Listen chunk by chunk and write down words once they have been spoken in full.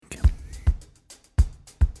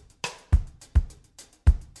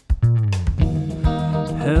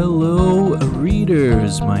Hello,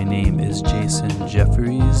 readers. My name is Jason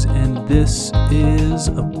Jeffries, and this is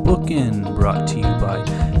a Bookin brought to you by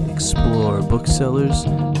Explore Booksellers,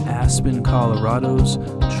 Aspen, Colorado's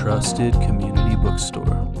trusted community bookstore.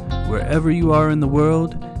 Wherever you are in the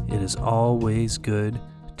world, it is always good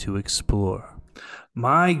to explore.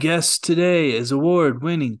 My guest today is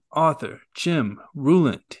award-winning author Jim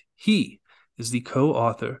Ruland. He is the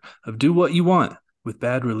co-author of Do What You Want with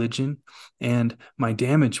Bad Religion and My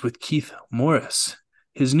Damage with Keith Morris.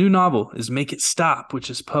 His new novel is Make It Stop,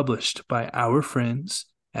 which is published by our friends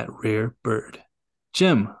at Rare Bird.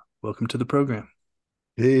 Jim, welcome to the program.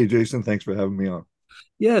 Hey, Jason, thanks for having me on.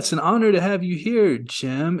 Yeah, it's an honor to have you here,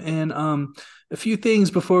 Jim. And a few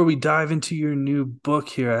things before we dive into your new book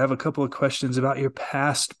here. I have a couple of questions about your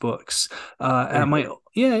past books. At Thanks. my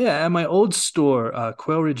at my old store,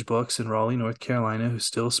 Quail Ridge Books in Raleigh, North Carolina, who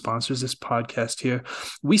still sponsors this podcast here,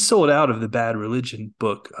 we sold out of the Bad Religion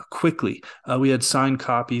book quickly. We had signed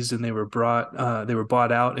copies, and they were bought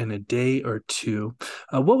out in a day or two.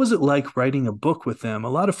 What was it like writing a book with them? A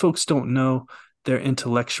lot of folks don't know their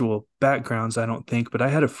intellectual backgrounds, I don't think, but I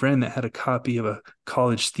had a friend that had a copy of a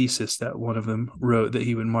college thesis that one of them wrote that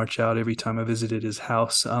he would march out every time I visited his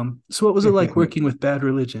house. So what was it like working with Bad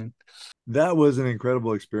Religion? That was an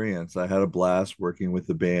incredible experience. I had a blast working with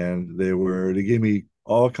the band. They gave me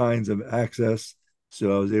all kinds of access.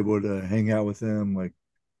 So I was able to hang out with them like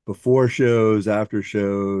before shows, after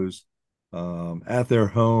shows, at their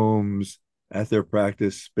homes, at their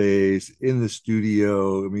practice space, in the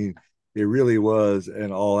studio. I mean, it really was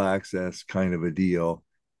an all access kind of a deal.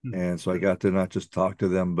 And so I got to not just talk to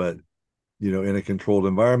them, but in a controlled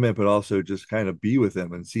environment, but also just kind of be with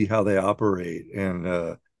them and see how they operate. And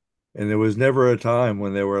there was never a time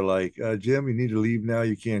when they were like, Jim, you need to leave now.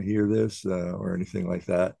 You can't hear this or anything like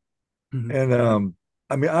that. Mm-hmm. And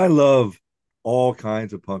I mean, I love all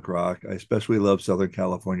kinds of punk rock. I especially love Southern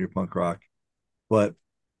California punk rock. But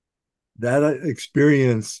that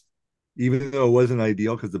experience, even though it wasn't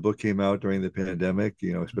ideal because the book came out during the pandemic,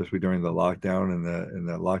 especially during the lockdown and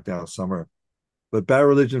the lockdown summer. But Bad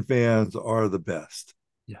Religion fans are the best.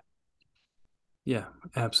 Yeah. Yeah,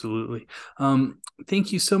 absolutely.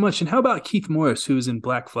 Thank you so much. And how about Keith Morris, who was in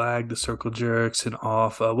Black Flag, The Circle Jerks, and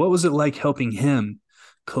Off? What was it like helping him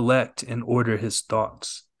collect and order his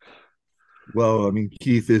thoughts? Well, I mean,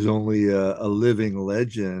 Keith is only a living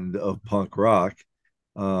legend of punk rock.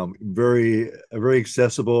 A very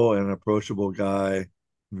accessible and approachable guy,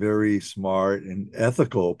 very smart and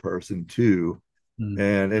ethical person too. Mm.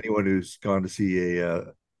 And anyone who's gone to see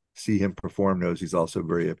him perform knows he's also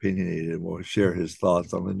very opinionated and will share his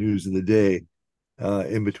thoughts on the news of the day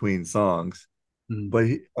in between songs. Mm. But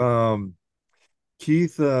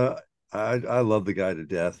Keith, I love the guy to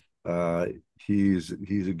death. I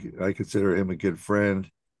consider him a good friend,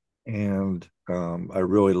 and I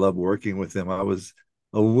really love working with him. I was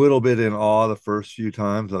a little bit in awe the first few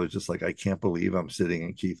times. I was just like, I can't believe I'm sitting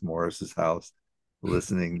in Keith Morris's house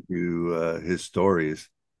listening to his stories.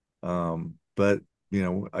 But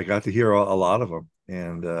I got to hear a lot of them,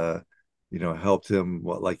 and helped him.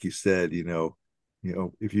 What, like you said,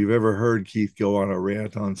 if you've ever heard Keith go on a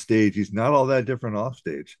rant on stage, he's not all that different off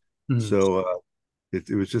stage. Mm. So it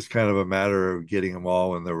was just kind of a matter of getting them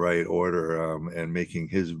all in the right order, and making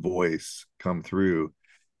his voice come through.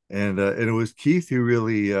 And it was Keith who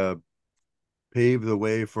really paved the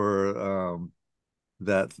way for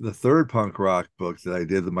the third punk rock book that I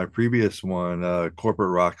did, my previous one,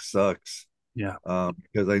 Corporate Rock Sucks. Yeah.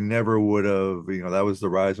 Because I never would have, that was the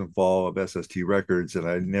rise and fall of SST Records, and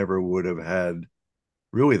I never would have had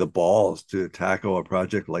really the balls to tackle a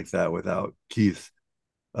project like that without Keith's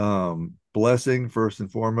blessing first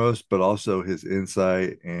and foremost, but also his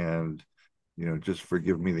insight and just for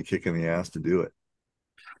giving me the kick in the ass to do it.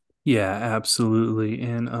 Yeah, absolutely.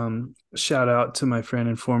 And shout out to my friend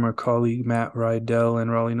and former colleague Matt Rydell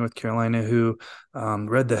in Raleigh, North Carolina, who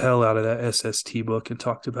read the hell out of that SST book and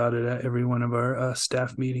talked about it at every one of our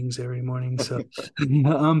staff meetings every morning. So,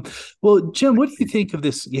 well, Jim, what do you think of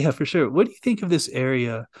this? Yeah, for sure. What do you think of this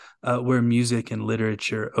area where music and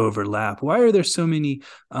literature overlap? Why are there so many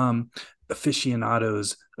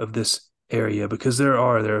aficionados of this area? Because there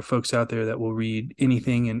are folks out there that will read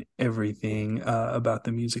anything and everything about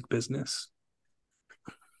the music business.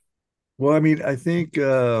 Well, I mean, I think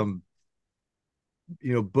book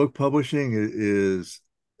publishing is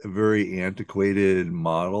a very antiquated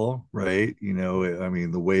model, right? I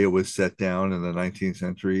mean, the way it was set down in the 19th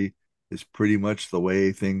century is pretty much the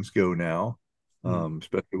way things go now, Mm.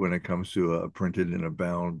 especially when it comes to a printed and a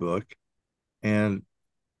bound book. And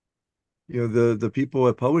the people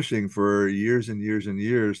at publishing for years and years and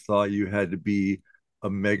years thought you had to be a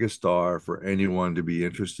megastar for anyone to be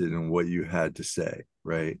interested in what you had to say,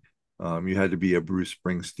 right? You had to be a Bruce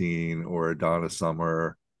Springsteen or a Donna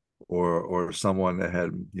Summer or someone that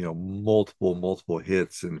had multiple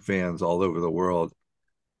hits and fans all over the world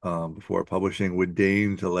before publishing would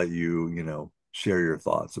deign to let you share your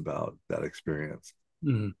thoughts about that experience.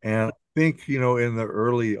 Mm, And I think in the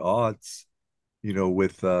early aughts,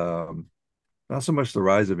 with not so much the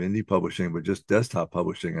rise of indie publishing, but just desktop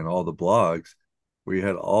publishing and all the blogs, where you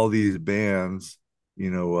had all these bands,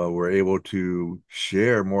 were able to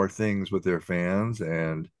share more things with their fans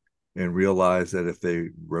and realize that if they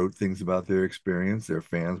wrote things about their experience, their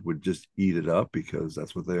fans would just eat it up because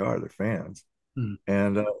that's what they are, they're fans. mm,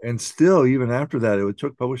 And still, even after that, it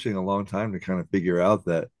took publishing a long time to kind of figure out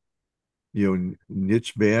that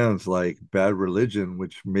niche bands like Bad Religion,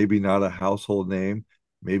 which maybe not a household name,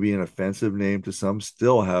 maybe an offensive name to some,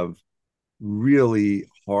 still have really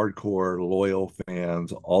hardcore loyal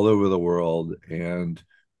fans all over the world and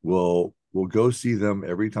will go see them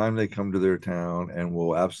every time they come to their town and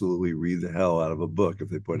will absolutely read the hell out of a book if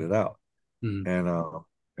they put it out. mm,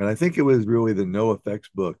 And I think it was really the No Effects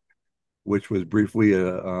book, which was briefly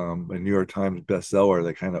a New York Times bestseller,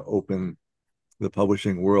 that kind of opened the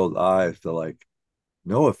publishing world eyes to like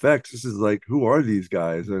no effects. This is like, who are these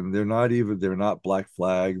guys? And they're not Black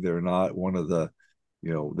Flag. They're not one of the,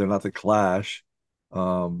 they're not the Clash.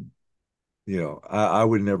 Um, I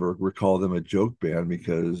would never recall them a joke band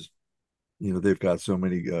because, they've got so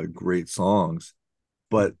many great songs, mm,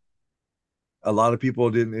 but a lot of people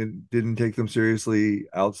didn't take them seriously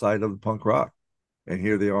outside of punk rock. And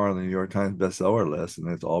here they are on the New York Times bestseller list, and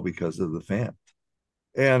it's all because of the fans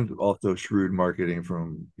and also shrewd marketing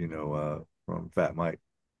from Fat Mike.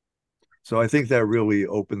 So I think that really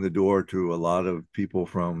opened the door to a lot of people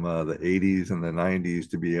from the 80s and the 90s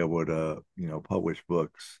to be able to, publish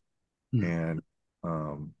books mm. and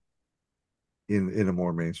um, in a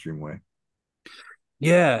more mainstream way.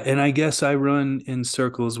 Yeah, and I guess I run in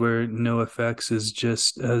circles where No Effects is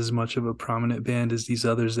just as much of a prominent band as these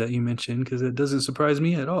others that you mentioned, because it doesn't surprise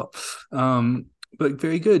me at all. Um, but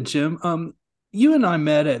very good, Jim. You and I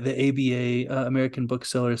met at the ABA, American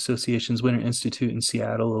Bookseller Association's Winter Institute in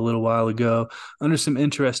Seattle a little while ago under some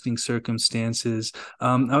interesting circumstances.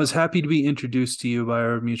 I was happy to be introduced to you by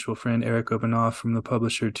our mutual friend Eric Obanoff from the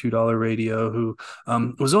publisher $2 Radio, who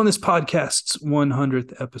was on this podcast's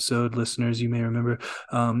 100th episode. Listeners, you may remember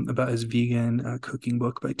about his vegan cooking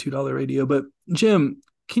book by $2 Radio. But Jim,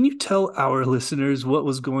 can you tell our listeners what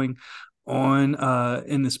was going on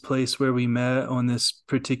in this place where we met on this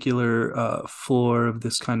particular floor of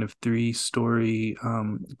this kind of three-story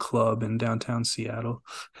club in downtown Seattle?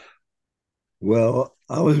 Well,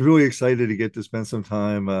 I was really excited to get to spend some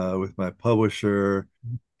time with my publisher,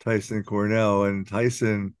 Tyson Cornell. And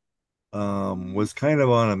Tyson was kind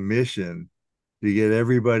of on a mission to get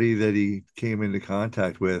everybody that he came into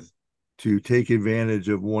contact with to take advantage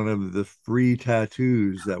of one of the free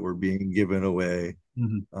tattoos that were being given away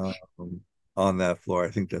Mhm. um, on that floor.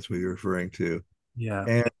 I think that's what you're referring to. Yeah.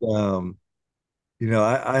 And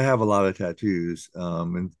I have a lot of tattoos,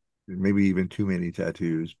 and maybe even too many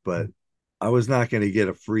tattoos, but I was not going to get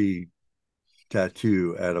a free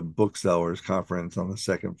tattoo at a booksellers conference on the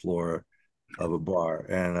second floor of a bar.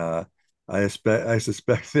 And I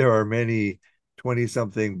suspect there are many 20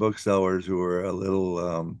 something booksellers who are a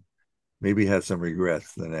little maybe had some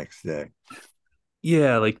regrets the next day.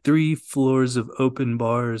 Yeah, like 3 floors of open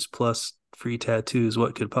bars plus free tattoos.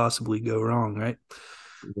 What could possibly go wrong, right?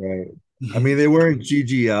 Right. I mean, they weren't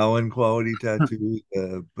GG Allen quality tattoos,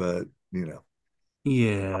 but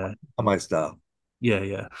Yeah. not my style. Yeah,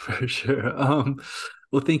 yeah, for sure.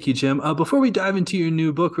 Well, thank you, Jim. Before we dive into your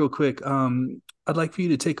new book real quick, I'd like for you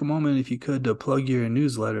to take a moment, if you could, to plug your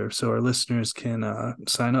newsletter so our listeners can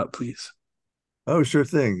sign up, please. Oh, sure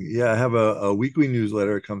thing. Yeah, I have a weekly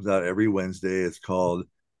newsletter. It comes out every Wednesday. It's called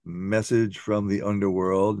Message from the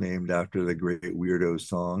Underworld, named after the Great Weirdo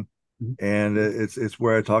song. Mhm. And it's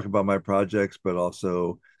where I talk about my projects, but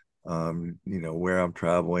also where I'm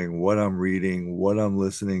traveling, what I'm reading, what I'm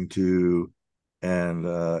listening to, and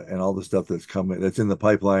all the stuff that's coming, that's in the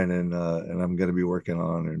pipeline, and I'm going to be working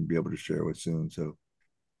on and be able to share with soon. So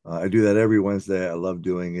I do that every Wednesday. I love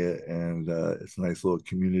doing it, and it's a nice little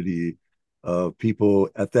community of people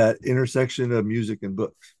at that intersection of music and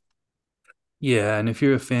books. Yeah, and if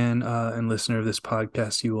you're a fan and listener of this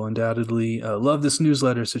podcast, you will undoubtedly love this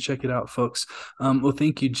newsletter. So check it out, folks. Well,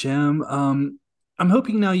 thank you, Jim. I'm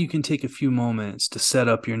hoping now you can take a few moments to set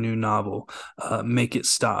up your new novel, Make It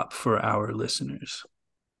Stop, for our listeners.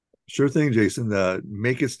 Sure thing, Jason.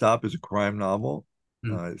 Make It Stop is a crime novel.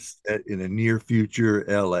 Mm, It's set in a near future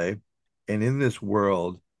LA. And in this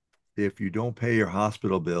world, if you don't pay your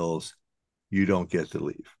hospital bills, you don't get to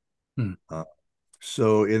leave. Hmm. Uh,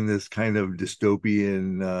 so in this kind of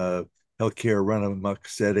dystopian healthcare run amok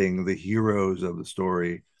setting, the heroes of the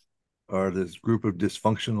story are this group of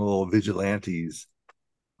dysfunctional vigilantes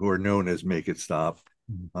who are known as Make It Stop,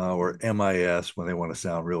 or MIS when they want to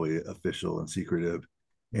sound really official and secretive.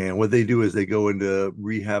 And what they do is they go into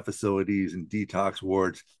rehab facilities and detox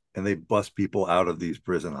wards and they bust people out of these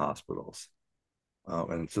prison hospitals.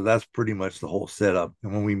 And so that's pretty much the whole setup.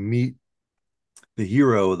 And when we meet the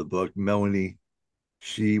hero of the book, Melanie,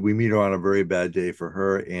 we meet her on a very bad day for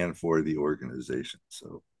her and for the organization.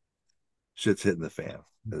 So shit's hitting the fan,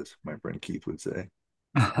 as my friend Keith would say.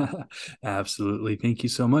 Absolutely. Thank you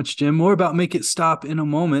so much, Jim. More about Make It Stop in a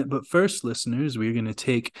moment. But first, listeners, we're going to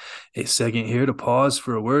take a second here to pause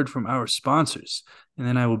for a word from our sponsors. And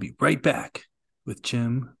then I will be right back with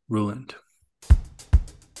Jim Ruland.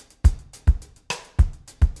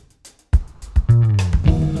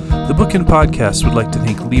 The Bookin Podcast would like to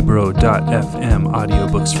thank Libro.fm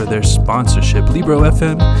audiobooks for their sponsorship. Libro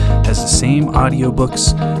FM has the same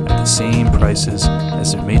audiobooks at the same prices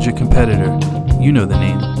as their major competitor. You know the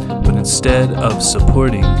name. But instead of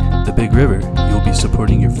supporting the Big River, you'll be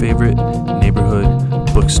supporting your favorite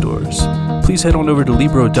neighborhood bookstores. Please head on over to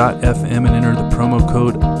Libro.fm and enter the promo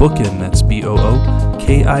code BOOKIN, that's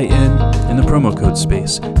BOOKIN, in the promo code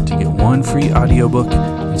space to get one free audiobook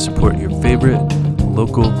and support your favorite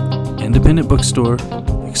local independent bookstore,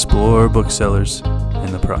 explore booksellers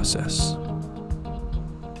in the process.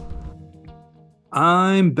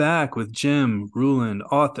 I'm back with Jim Ruland,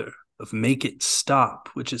 author of Make It Stop,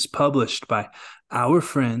 which is published by our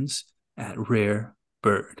friends at Rare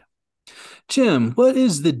Bird. Jim, what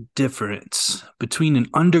is the difference between an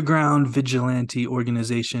underground vigilante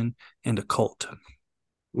organization and a cult?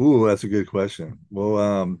 Ooh, that's a good question.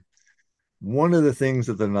 Well, one of the things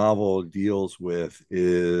that the novel deals with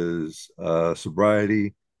is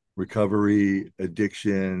sobriety, recovery,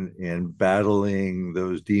 addiction, and battling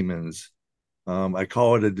those demons. I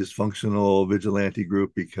call it a dysfunctional vigilante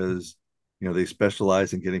group because they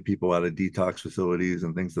specialize in getting people out of detox facilities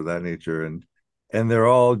and things of that nature, and they're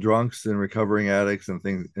all drunks and recovering addicts and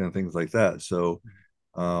things like that. So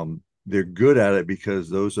they're good at it because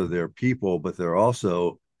those are their people, but they're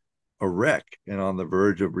also a wreck and on the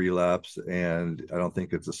verge of relapse. And I don't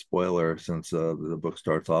think it's a spoiler since the book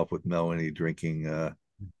starts off with Melanie drinking,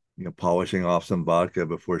 polishing off some vodka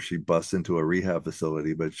before she busts into a rehab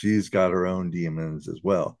facility. But she's got her own demons as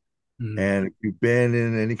well. Mm-hmm. And if you've been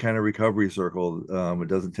in any kind of recovery circle, it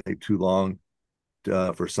doesn't take too long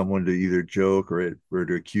for someone to either joke or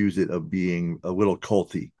to accuse it of being a little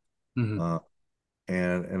culty. Mm-hmm. Uh,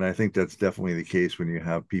 and I think that's definitely the case when you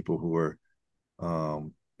have people who are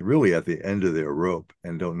really at the end of their rope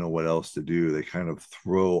and don't know what else to do. They kind of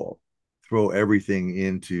throw everything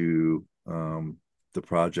into the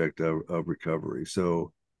project of recovery.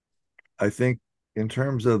 So I think in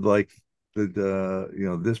terms of like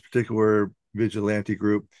this particular vigilante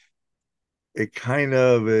group, it kind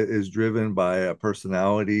of is driven by a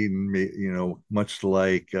personality, much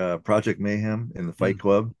like Project Mayhem in the Fight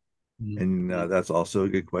Club. Mm-hmm. And that's also a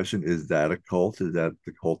good question. Is that a cult? Is that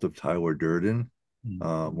the cult of Tyler Durden?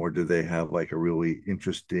 Mm-hmm. Or do they have like a really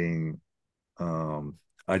interesting um,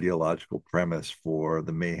 ideological premise for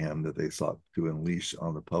the mayhem that they sought to unleash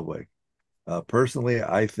on the public? Personally,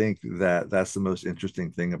 I think that that's the most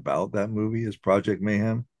interesting thing about that movie is Project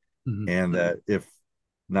Mayhem, Mm-hmm. and that if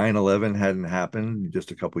 9/11 hadn't happened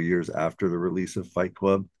just a couple years after the release of Fight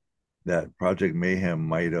Club, that Project Mayhem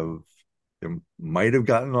might have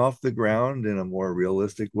gotten off the ground in a more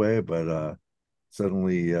realistic way, but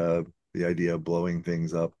suddenly the idea of blowing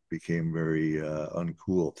things up became very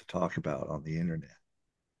uncool to talk about on the internet.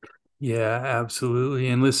 Yeah, absolutely.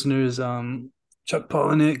 And listeners, Chuck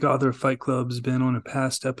Palahniuk, author of Fight Club, has been on a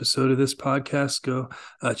past episode of this podcast. Go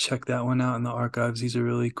check that one out in the archives. He's a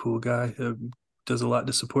really cool guy. Does a lot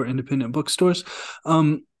to support independent bookstores.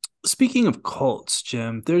 Speaking of cults,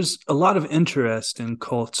 Jim, there's a lot of interest in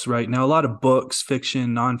cults right now. A lot of books,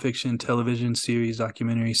 fiction, nonfiction, television series,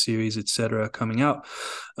 documentary series, etc., coming out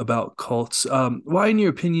about cults. Why, in your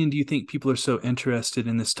opinion, do you think people are so interested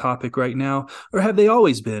in this topic right now, or have they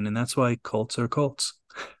always been, and that's why cults are cults?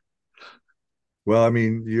 Well, I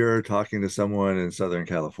mean, you're talking to someone in Southern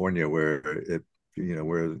California where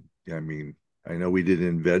I mean, I know we didn't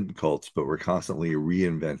invent cults, but we're constantly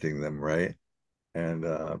reinventing them, right? And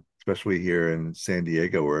especially here in San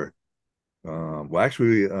Diego, where, well,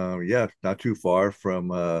 actually, yeah, not too far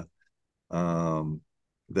from um,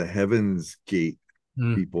 the Heaven's Gate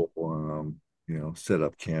Mm-hmm. people, set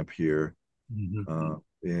up camp here.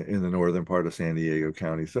 in the northern part of San Diego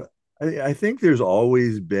County. So I think there's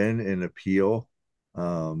always been an appeal.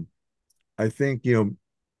 Um, I think,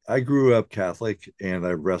 I grew up Catholic and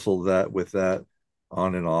I wrestled that with that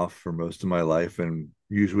on and off for most of my life, and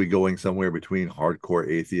usually going somewhere between hardcore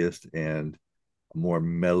atheist and more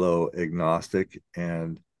mellow agnostic.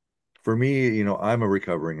 And for me, I'm a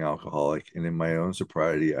recovering alcoholic, and in my own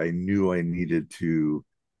sobriety, I knew I needed to,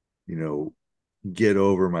 you know, get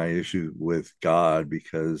over my issue with God,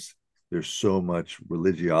 because there's so much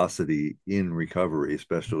religiosity in recovery,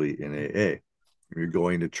 especially in AA. You're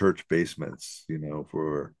going to church basements,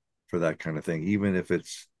 for that kind of thing. Even if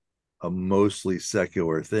it's a mostly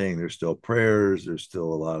secular thing, there's still prayers, there's still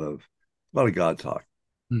a lot of God talk,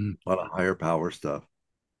 Mhm. a lot of higher power stuff.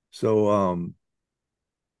 So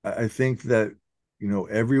I think that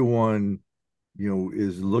everyone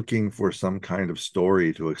is looking for some kind of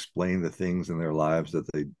story to explain the things in their lives that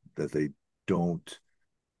they don't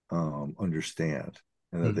understand,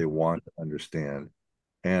 and that Mhm. they want to understand.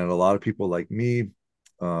 And a lot of people like me,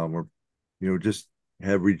 or just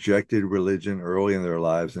have rejected religion early in their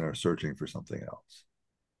lives and are searching for something else.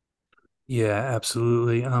 Yeah,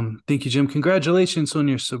 absolutely. Thank you, Jim. Congratulations on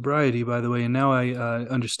your sobriety, by the way. And now I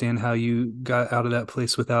understand how you got out of that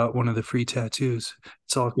place without one of the free tattoos.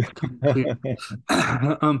 It's all coming clear.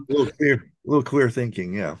 a um, little clear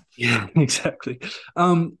thinking, yeah. yeah, exactly.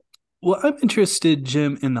 Um, well, I'm interested,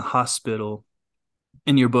 Jim, in the hospital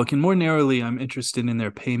in your book, and more narrowly, I'm interested in their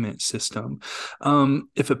payment system.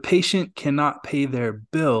 If a patient cannot pay their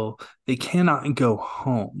bill, they cannot go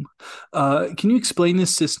home. Can you explain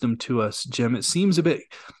this system to us, Jim? It seems a bit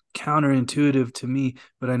counterintuitive to me,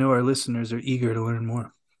 but I know our listeners are eager to learn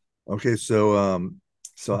more. Okay, so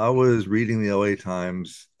I was reading the LA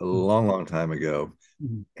Times a long, long time ago,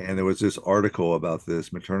 Mhm. and there was this article about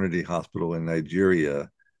this maternity hospital in Nigeria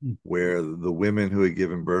where the women who had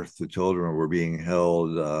given birth to children were being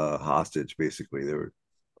held hostage. Basically, they were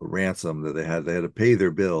a ransom that they had to pay their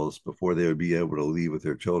bills before they would be able to leave with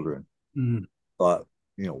their children. Mhm. Thought,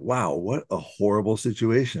 wow, what a horrible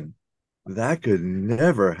situation. That could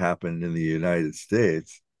never happen in the United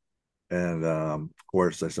States. And of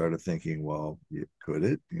course, I started thinking, well, could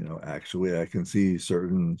it? Actually, I can see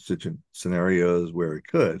certain scenarios where it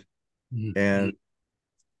could. Mhm. And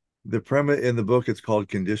the premise in the book, it's called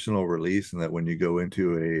conditional release, and that when you go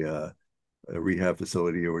into a rehab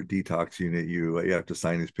facility or a detox unit, you have to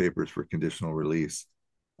sign these papers for conditional release,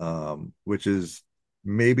 which is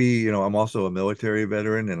maybe, I'm also a military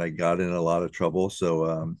veteran and I got in a lot of trouble.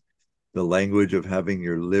 So the language of having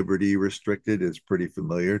your liberty restricted is pretty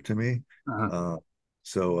familiar to me. Uh-huh. Uh,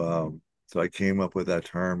 so I came up with that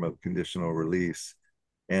term of conditional release.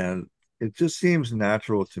 And it just seems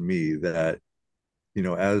natural to me that,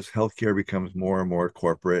 as healthcare becomes more and more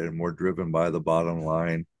corporate and more driven by the bottom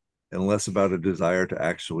line and less about a desire to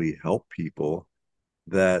actually help people,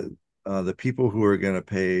 that the people who are going to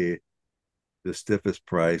pay the stiffest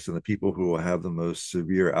price and the people who will have the most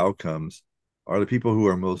severe outcomes are the people who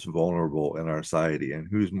are most vulnerable in our society. And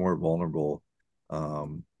who's more vulnerable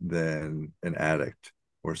than an addict,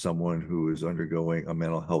 or someone who is undergoing a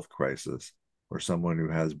mental health crisis, or someone who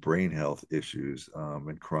has brain health issues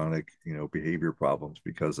and chronic, behavior problems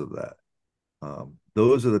because of that.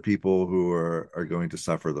 Those are the people who are going to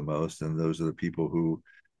suffer the most, and those are the people who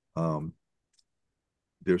um,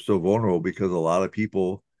 they're so vulnerable because a lot of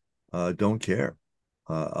people don't care.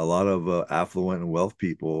 A lot of affluent and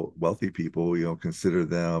wealthy people, consider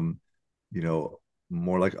them, you know,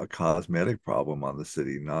 more like a cosmetic problem on the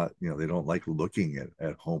city. Not, they don't like looking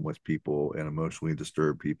at homeless people and emotionally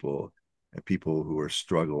disturbed people and people who are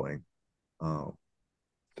struggling. Um,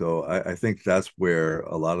 so I think that's where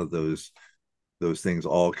a lot of those things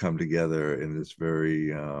all come together in this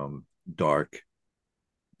very dark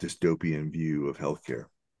dystopian view of healthcare.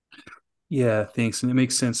 Yeah, thanks. And it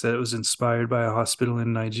makes sense that it was inspired by a hospital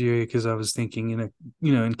in Nigeria because I was thinking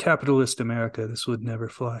in capitalist America, this would never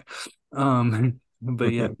fly.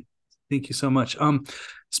 But yeah, thank you so much.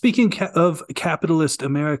 Speaking of capitalist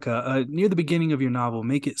America, near the beginning of your novel,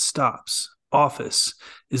 Make It Stop's office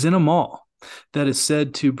is in a mall that is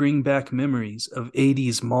said to bring back memories of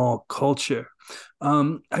 80s mall culture.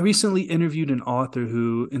 I recently interviewed an author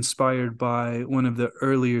who, inspired by one of the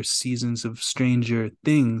earlier seasons of Stranger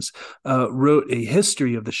Things, wrote a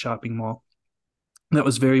history of the shopping mall that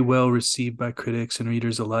was very well received by critics and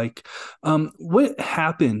readers alike. What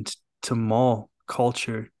happened to mall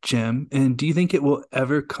culture, Jim? And do you think it will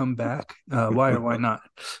ever come back? Why or why not?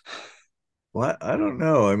 Well, I don't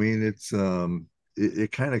know. I mean,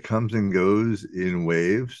 it kind of comes and goes in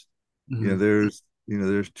waves. Mhm.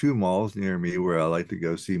 There's two malls near me where I like to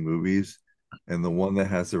go see movies. And the one that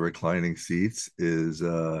has the reclining seats is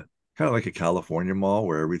kind of like a California mall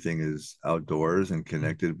where everything is outdoors and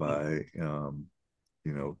connected by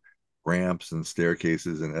you know, ramps and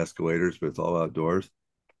staircases and escalators, but it's all outdoors.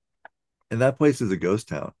 And that place is a ghost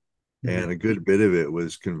town. Mm-hmm. And a good bit of it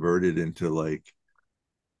was converted into like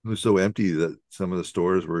it was so empty that some of the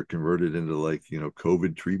stores were converted into like,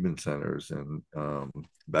 COVID treatment centers and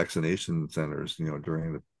vaccination centers,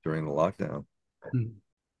 during the lockdown.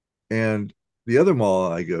 And the other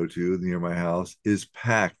mall I go to near my house is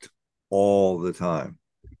packed all the time.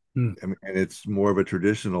 Mm-hmm. I mean, and it's more of a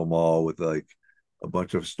traditional mall with like a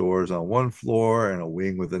bunch of stores on one floor and a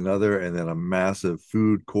wing with another, and then a massive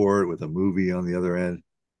food court with a movie on the other end.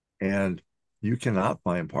 And you cannot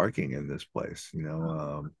find parking in this place.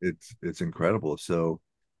 It's incredible. So,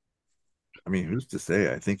 I mean, who's to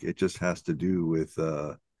say? I think it just has to do with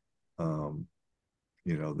um,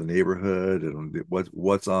 the neighborhood and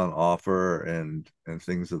what's on offer and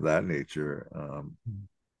things of that nature.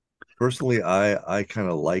 Personally, I kind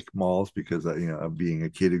of like malls because being a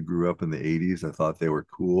kid who grew up in the '80s, I thought they were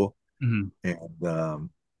cool. Mm-hmm.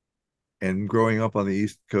 And growing up on the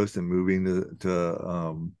East Coast and moving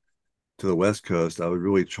to the West Coast, I was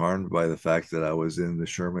really charmed by the fact that I was in the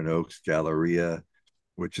Sherman Oaks Galleria,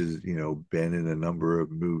 which is, been in a number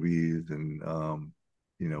of movies and,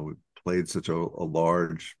 played such a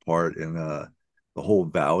large part in the whole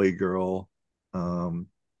Valley Girl um,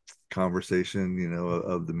 conversation,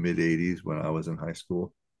 of the mid 80s when I was in high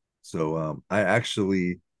school. So I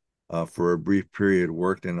actually, for a brief period,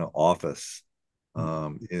 worked in an office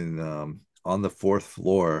in on the fourth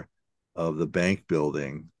floor of the bank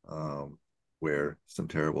building, where some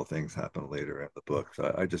terrible things happen later in the book.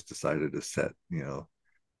 So I just decided to set,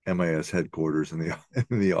 MIS headquarters in the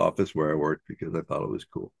in the office where I worked because I thought it was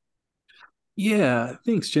cool. Yeah,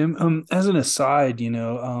 thanks, Jim. As an aside,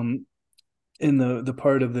 in the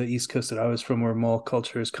part of the East Coast that I was from where mall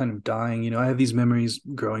culture is kind of dying, I have these memories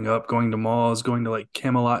growing up, going to malls, going to like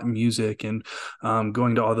Camelot Music and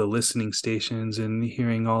going to all the listening stations and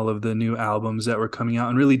hearing all of the new albums that were coming out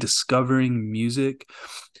and really discovering music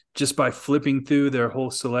just by flipping through their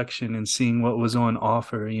whole selection and seeing what was on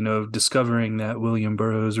offer, discovering that William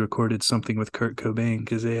Burroughs recorded something with Kurt Cobain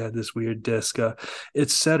because they had this weird disc,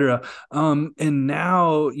 etc. And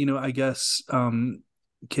now, I guess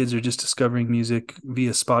kids are just discovering music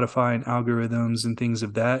via Spotify and algorithms and things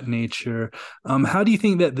of that nature. How do you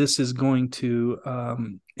think that this is going to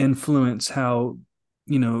influence how,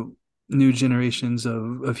 you know, new generations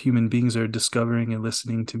of human beings are discovering and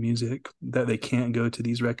listening to music that they can't go to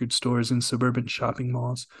these record stores and suburban shopping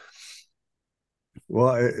malls?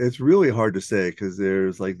 Well, it's really hard to say because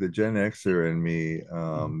there's like the Gen Xer in me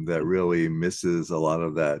that really misses a lot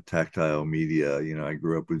of that tactile media. I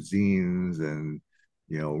grew up with zines and,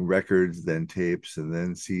 records, then tapes, and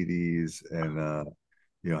then CDs, and,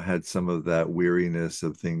 had some of that weariness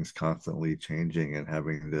of things constantly changing and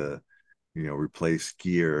having to, replace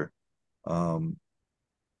gear. Um,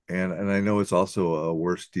 and I know it's also a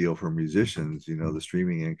worse deal for musicians, the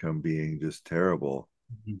streaming income being just terrible,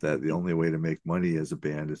 that the only way to make money as a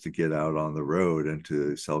band is to get out on the road and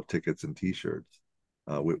to sell tickets and t-shirts,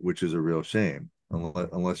 which is a real shame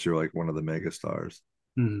unless you're like one of the mega stars.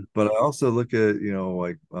 Mm-hmm. But I also look at,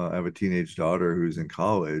 like I have a teenage daughter who's in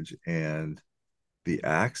college, and the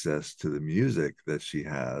access to the music that she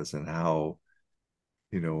has and how,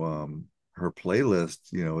 her playlist,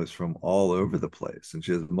 is from all over the place, and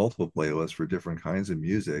she has multiple playlists for different kinds of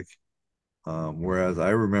music. Whereas I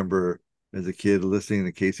remember as a kid listening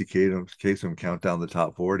to Kasem count down the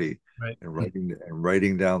top 40 Right. and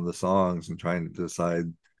writing down the songs and trying to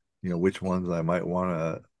decide, which ones I might want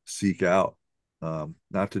to seek out.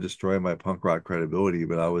 Not to destroy my punk rock credibility,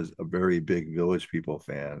 but I was a very big Village People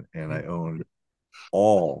fan, and I owned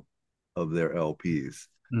all of their LPs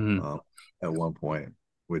Mm-hmm. um, at one point,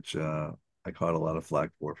 which I caught a lot of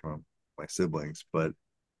flack for from my siblings. But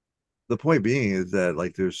the point being is that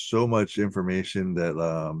like there's so much information that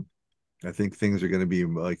I think things are going to be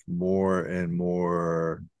like more and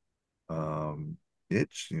more um,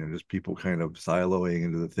 niche, just people kind of siloing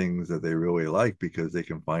into the things that they really like because they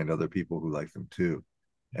can find other people who like them too.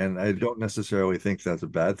 And I don't necessarily think that's a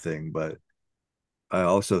bad thing, but I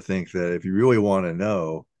also think that if you really want to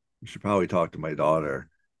know, you should probably talk to my daughter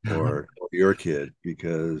or your kid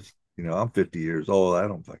because I'm 50 years old. I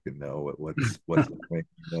don't fucking know what's happening.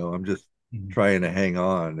 I'm just trying to hang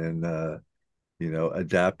on and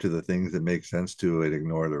adapt to the things that make sense to it,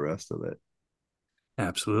 ignore the rest of it.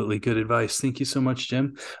 Absolutely. Good advice. Thank you so much,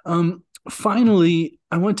 Jim. Finally,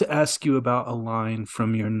 I want to ask you about a line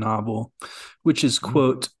from your novel, which is,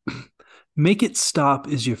 quote, "Make it stop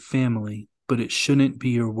is your family, but it shouldn't be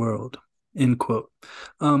your world. End quote.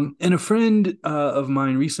 And a friend of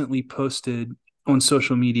mine recently posted on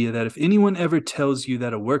social media that if anyone ever tells you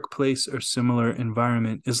that a workplace or similar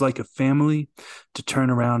environment is like a family, to turn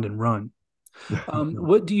around and run.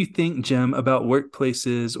 What do you think, Jim, about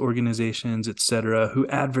workplaces, organizations, etc., who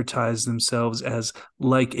advertise themselves as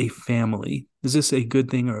like a family? Is this a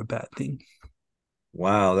good thing or a bad thing?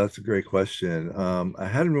 Wow, that's a great question. I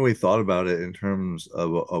hadn't really thought about it in terms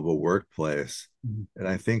of a workplace. Mhm. And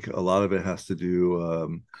I think a lot of it has to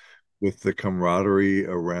do with the camaraderie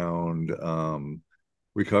around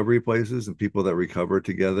recovery places and people that recover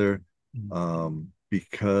together. Mhm.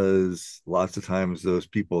 Because lots of times those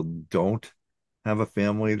people don't have a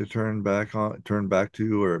family to turn back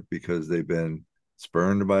to, or because they've been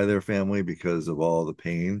spurned by their family because of all the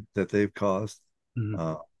pain that they've caused Mhm.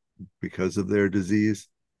 uh, because of their disease.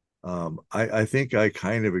 I think I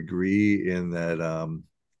kind of agree in that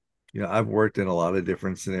I've worked in a lot of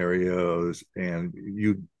different scenarios, and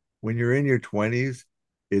when you're in your 20s,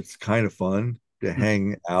 it's kind of fun to Mhm.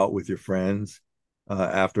 hang out with your friends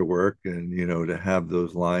after work, and to have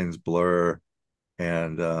those lines blur,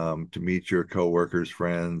 and to meet your coworkers,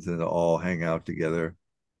 friends, and to all hang out together.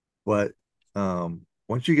 But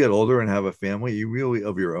once you get older and have a family, you really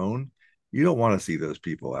of your own, you don't want to see those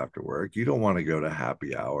people after work. You don't want to go to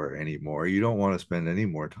happy hour anymore. You don't want to spend any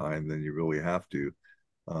more time than you really have to,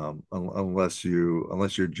 unless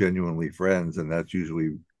you're genuinely friends, and that's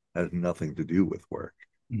usually has nothing to do with work.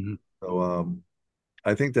 Mhm. So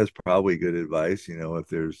I think that's probably good advice.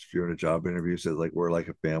 If you're in a job interview, says like we're like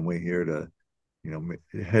a family here to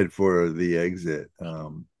head for the exit.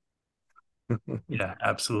 Yeah,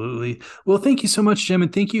 absolutely. Well, thank you so much, Jim,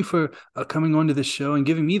 and thank you for coming onto the show and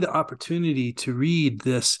giving me the opportunity to read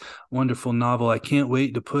this wonderful novel. I can't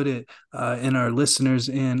wait to put it in our listeners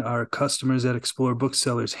and our customers at Explore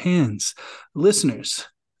Booksellers' hands. Listeners,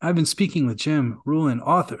 I've been speaking with Jim Ruland,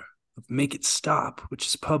 author of Make It Stop, which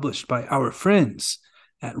is published by our friends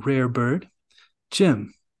at Rare Bird.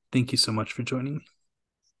 Jim, thank you so much for joining me.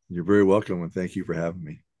 You're very welcome, and thank you for having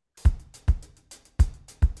me.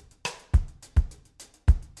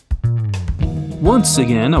 Once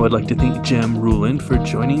again, I would like to thank Jim Ruland for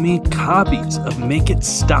joining me. Copies of Make It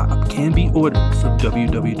Stop can be ordered from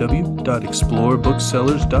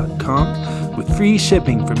www.explorebooksellers.com with free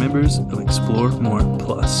shipping for members of Explore More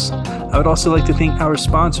Plus. I would also like to thank our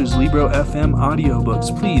sponsors, Libro FM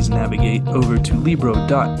Audiobooks. Please navigate over to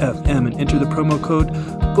libro.fm and enter the promo code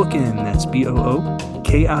Bookin, that's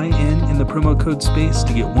BOOKIN, in the promo code space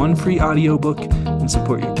to get one free audiobook and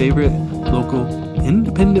support your favorite local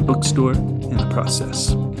independent bookstore in the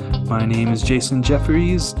process. My name is Jason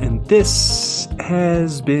Jefferies, and this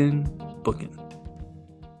has been Bookin'.